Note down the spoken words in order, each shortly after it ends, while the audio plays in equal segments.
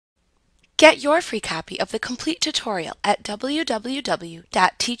Get your free copy of the complete tutorial at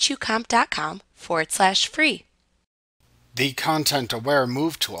www.teachucomp.com/free. The Content-Aware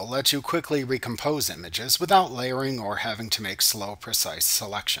Move tool lets you quickly recompose images without layering or having to make slow, precise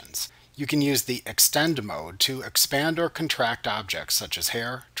selections. You can use the Extend mode to expand or contract objects such as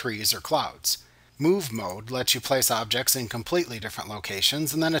hair, trees, or clouds. Move mode lets you place objects in completely different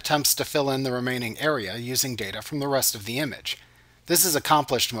locations and then attempts to fill in the remaining area using data from the rest of the image. This is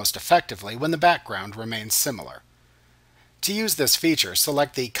accomplished most effectively when the background remains similar. To use this feature,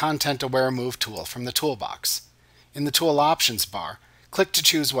 select the Content-Aware Move tool from the toolbox. In the Tool Options bar, click to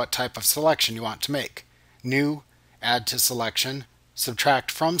choose what type of selection you want to make: New, Add to Selection, Subtract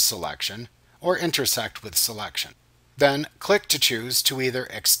from Selection, or Intersect with Selection. Then click to choose to either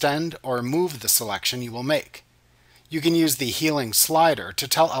extend or move the selection you will make. You can use the Healing slider to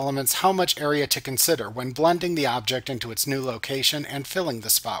tell elements how much area to consider when blending the object into its new location and filling the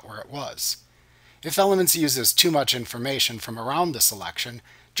spot where it was. If Elements uses too much information from around the selection,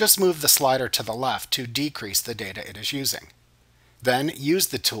 just move the slider to the left to decrease the data it is using. Then use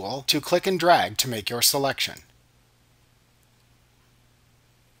the tool to click and drag to make your selection.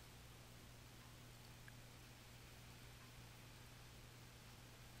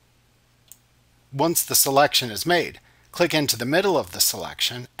 Once the selection is made, click into the middle of the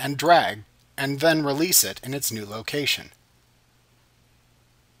selection and drag, and then release it in its new location.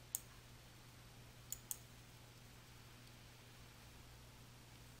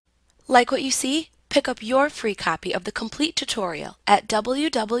 Like what you see? Pick up your free copy of the complete tutorial at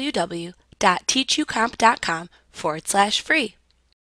www.teachucomp.com/free.